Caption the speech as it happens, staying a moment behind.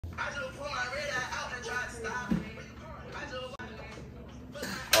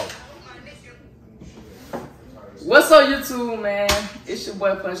What's up, YouTube, man? It's your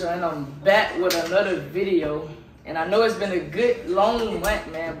boy Puncher, and I'm back with another video. And I know it's been a good long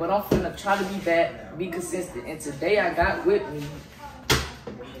month, man, but I'm finna try to be back, be consistent. And today I got with me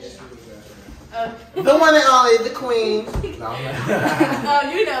the one and only, the queen.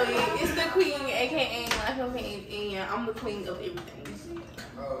 Oh, you know it. It's the queen, aka Life of Pain, and I'm the queen of everything.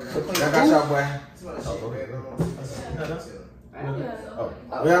 I got y'all, boy.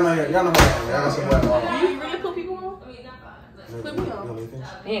 Y'all know who I am. Y'all got your boy. You really put people on? Put me on.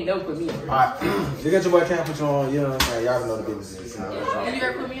 He ain't never put me on. Alright, you got your boy Cam put you on, you know what I'm saying? Y'all know the business is. Have you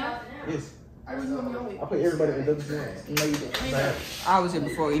ever put me on? Yes. I was on me on with. I put everybody in the business. No, you didn't. I was here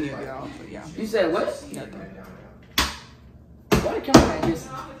before any of y'all, so yeah. You said what? Nothing. Why the cameraman just...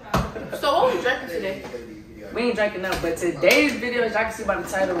 So what we drinking today? We ain't drinking nothing, but today's video, as y'all can see by the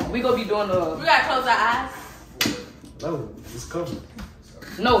title, we gonna be doing We gotta close our eyes. No, it's covered.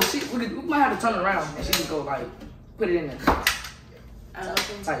 No, we might have to turn it around and she can go like, put it in there.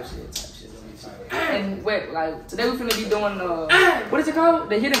 Type shit. And wait, like, today we finna be doing, what is it called?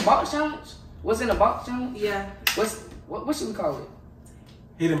 The hidden box challenge? What's in the box challenge? Yeah. What should we call it?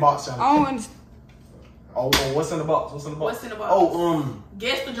 Hidden box challenge. I don't understand. Oh, what's in the box? What's in the box? What's in the box? Oh,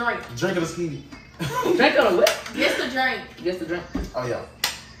 Guess the drink. drink of the skitty. Drink on a what? Guess the drink. Guess the drink. Oh, yeah.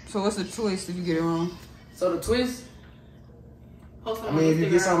 So what's the twist if you get it wrong? So the twist. Post them I on mean, if you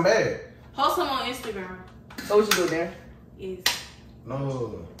get Instagram. something bad. Post them on Instagram. So what you do there? Is.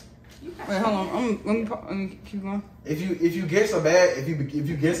 No. Wait, hold on. Let me keep going. If you guess a bad, if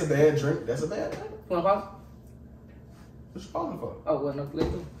you guess a bad drink, that's a bad drink. Wanna pause? What you pausing for? Oh, well, no, let's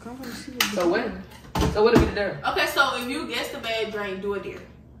go. Come on, see what So what? So what did we do there? Okay, so if you guess the bad drink, do it there.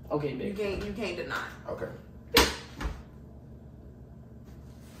 Okay, You babe. can't deny. Okay.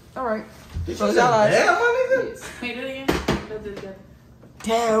 All right. Did So you is say y'all like- bad, my nigga? Yes. Can you do it again? Let's do it together.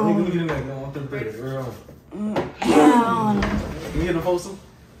 Nigga, let me Damn. get in there. Go on, 33. Real on. Damn. You get the postal?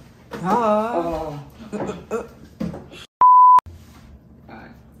 Ah.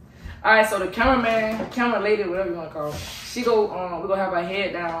 Alright, so the camera lady, whatever you want to call her, she go, we gonna have our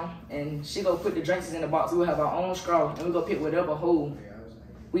head down and she go put the drinks in the box. We'll have our own straw and we go pick whatever hole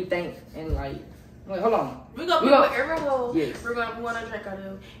we think and like, wait, hold on. We're gonna pick whatever hole Yes. we're gonna want to drink out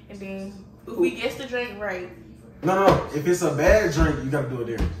of, and then if we guess the drink right, No. If it's a bad drink, you gotta do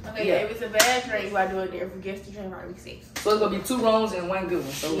it there. okay, Yeah. if it's a bad drink, you gotta do it there. If we guess the drink right, we safe. So it's gonna be 2 wrongs and 1 good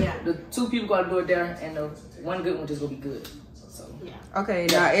one. So Yeah. the 2 people gotta do it there and the 1 good one just gonna be good. So Yeah. Okay,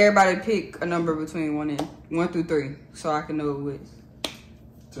 now everybody pick a number between 1 through 3, so I can know what.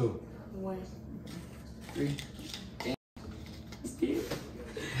 2. 1. 3.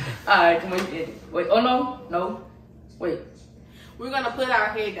 Alright, come on, you edit. Wait, oh no, wait. We're gonna put our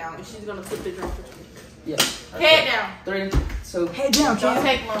head down, and she's gonna put the drink between. Yeah. Head down. 3, 2. Head down, Don't Cam.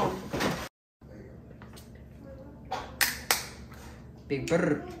 take long. Big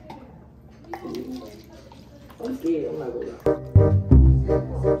brr. I'm scared, I'm not gonna lie.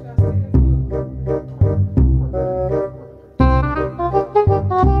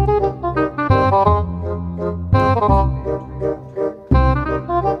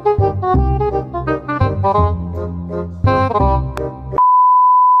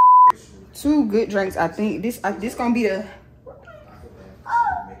 Two good drinks. I think this gonna be the.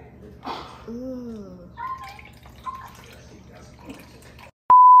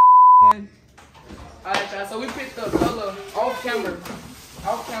 One. Alright, y'all, so we picked the color off camera,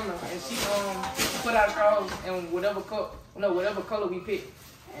 and she put out straws and whatever color we picked,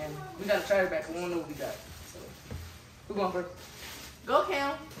 and we gotta try it back. We don't know what we got. So who going first? Go,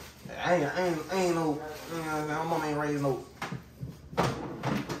 Cam. I ain't no. My mom ain't raised no.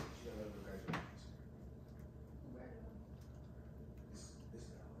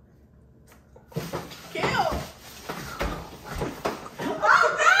 Cam.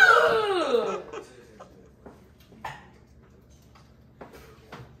 Ugh.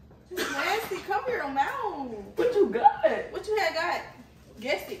 Nasty. Come here, mouth. What you got? What you had got?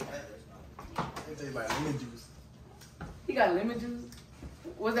 Guess it. It tastes like lemon juice. He got lemon juice.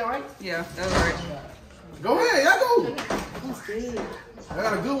 Was that right? Yeah, that was right. Go ahead, y'all go. I'm scared. I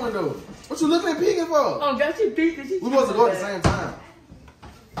got a good one though. What you looking at peeking for? Oh, got you beat. We supposed to go at the same time.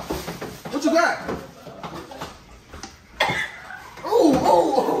 What you got?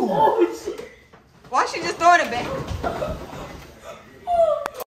 Oh. shit. Why she just throwing it back?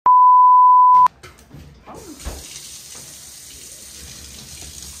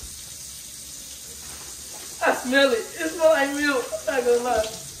 I smell it. It smells like milk. I'm not gonna lie.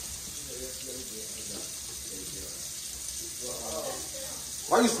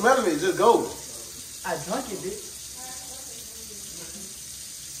 Why you smelling it? Just go. I drunk it, bitch.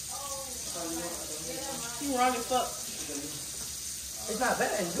 You wrong as fuck. It's not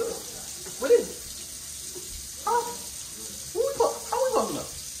bad. It's good. What is it? How we supposed to know?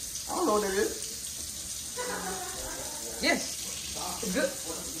 I don't know what that is. Yes. It's good.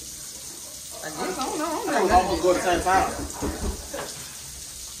 I guess. I don't know. I think we almost go at the same time.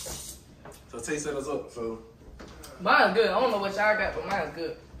 So Tay set us up. So Mine's good. I don't know what y'all got, but mine's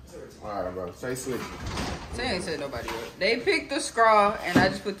good. all right, bro. Tay switch. They ain't said nobody up. They picked the straw, and I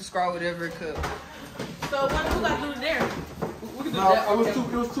just put the straw whatever it could. So what who got to do there? We can do No, that.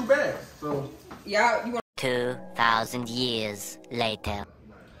 it was too bad. So Y'all, you want 2,000 years later.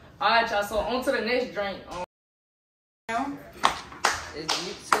 Alright, y'all. So on to the next drink. now? Let's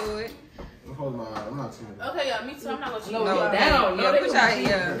get to it. hold on, I'm not too. Okay, yeah, me too. I'm not gonna cheat. No, No, down. yeah, No, put they your gonna head. cheat.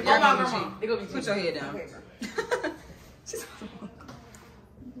 Yeah, Oh, y'all my gonna grandma. cheat. They gonna be Put cheating. your head down. Okay.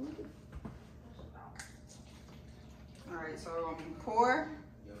 Alright, so I'm gonna pour.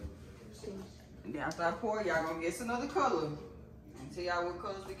 And then after I pour, y'all gonna guess another color. And tell y'all what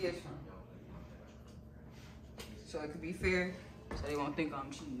colors to guess from. So it could be fair, so they won't think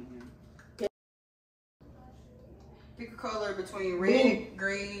I'm cheating. Pick a color between red,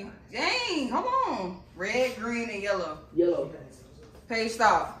 green. Dang, hold on. Red, green, and yellow. Yellow. Page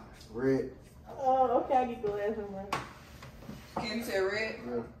stop. Red. Oh, okay, I get the last one. Candy said red.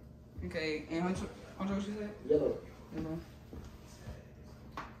 Yeah. Okay, and Hunter what you said? Yellow. Yellow.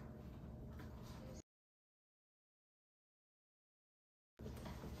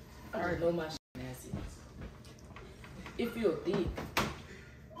 I already know my shit nasty. It feel thick.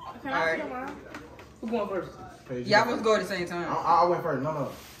 Can I Alright. feel mine? Who going first? Paige, Y'all you must go at the same time. I went first.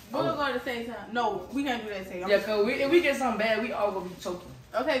 No. We're gonna go at the same time. No, we can't do that same. Yeah, cause if we get something bad, we all gonna be choking.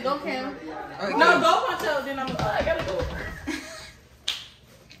 Okay, go Cam. Okay. No, go Poncho, then I'm I gotta go.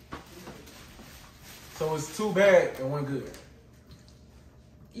 So it's too bad and one good.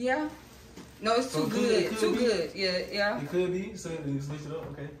 Yeah. No, it's So too it could- good. it could Too be. good. Yeah. It could be. So you switch it up.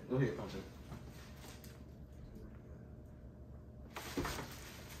 Okay. Go ahead, Poncho.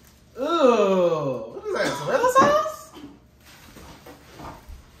 Ugh. What is that? Tomato sauce?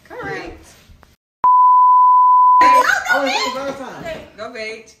 Correct. I went first last time. Okay, Go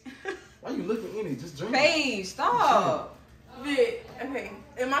Paige. Why you looking in it? Just drink. Paige, stop. Vic. Okay,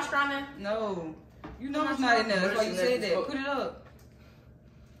 am I strong now? No. You know it's not in there. That's why you said that. Put it up.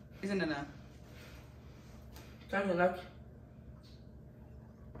 It's in there now. Trying to knock.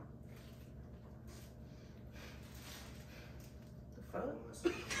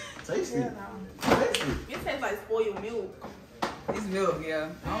 Tasty. Yeah, no. Tasty. It tastes like spoiled milk. It's milk, yeah.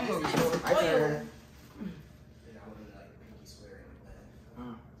 I don't know if it's milk. I can.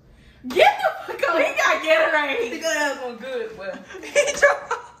 Get the fuck out! He got Gatorade. Think that's one good, but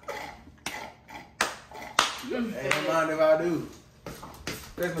Hey, don't mind if I do.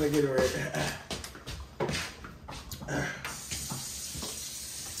 That's gonna get it right.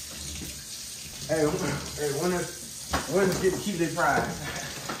 Hey, one is get to keep their prize.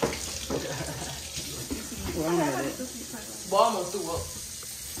 well, almost threw up.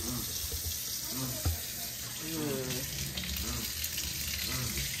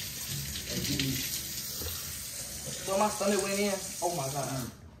 So my stomach went in. Oh my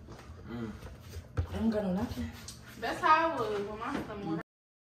god. I don't got no napkin. That's how it was when my stomach.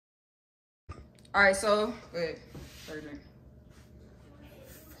 Alright, so wait. Third drink.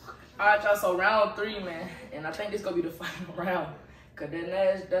 Alright, y'all. So round 3, man, and I think this gonna be the final round. Cause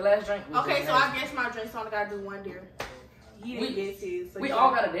that last drink. Was Okay, just so I nasty. guess my drink, so I gotta do one dare. He didn't We- guess his. So We you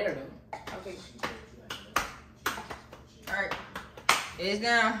all gotta- got a dare though. Okay. Alright. It's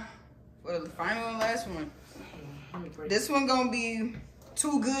down for the final and last one. Let me break. This one gonna be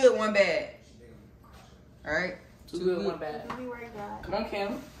 2 good, 1 bad. Alright? Too good, one bad. I'll be right back. Come on,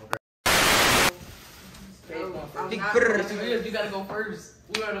 Cam. Okay, I'm going not- first. Yes, you is. You gotta go first.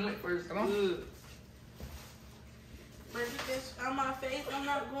 We already went first. Come on. Good. But this on my face, I'm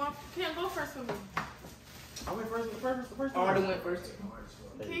not going. Can't go first for me. I went first. I already went first.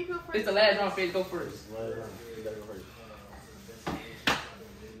 Can you go first? It's the last round. Face go first. You gotta go first.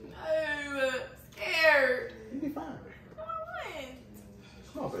 No, scared. You be fine. I won.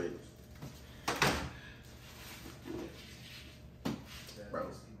 Come on, baby. Bro,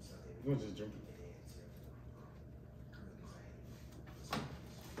 you want to just drink it?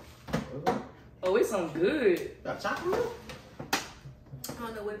 Oh, it's some good. Got chocolate? I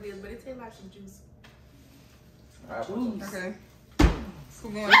don't know what it is, but it tastes like some juice. Alright, Juice. Okay. Who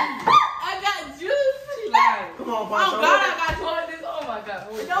going? I got juice. Lying. come on, Oh Poncho. God, I got juice. Oh, this. Oh my god.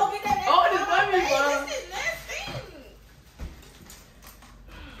 Don't get that. Oh, this funny, bro. This is nasty.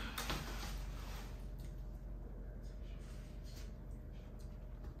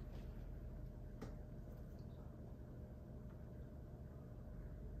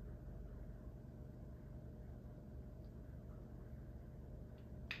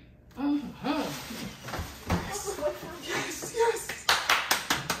 Yes, yes.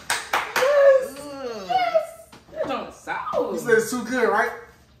 That don't sour. You said it's too good, right?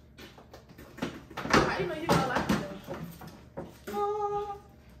 How you know you don't like it?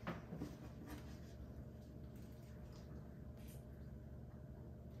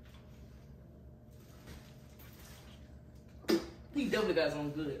 He definitely got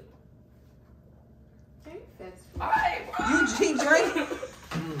something good. That's Alright, bro. You keep drinking.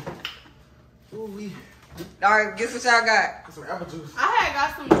 Ooh, we All right, guess what y'all got? got some apple juice. I had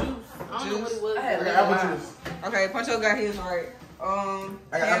got some juice. I don't know what it was. I had I lemon got lime. apple juice. Okay, Poncho got his right. I got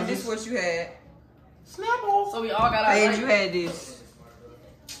Cam, apple this juice. what you had. Snapple. So we all got our Paige, you had this.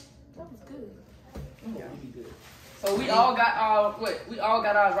 That was good. Yeah, we be good. So we all got our what? We all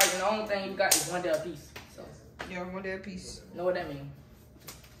got ours right, and the only thing you got is one day a piece. So Yeah, one day a piece. know what that means?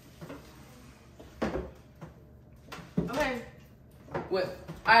 Okay. What?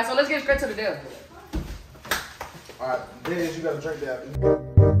 All right, so let's get straight to the deal. All right, Dez, you gotta drink that.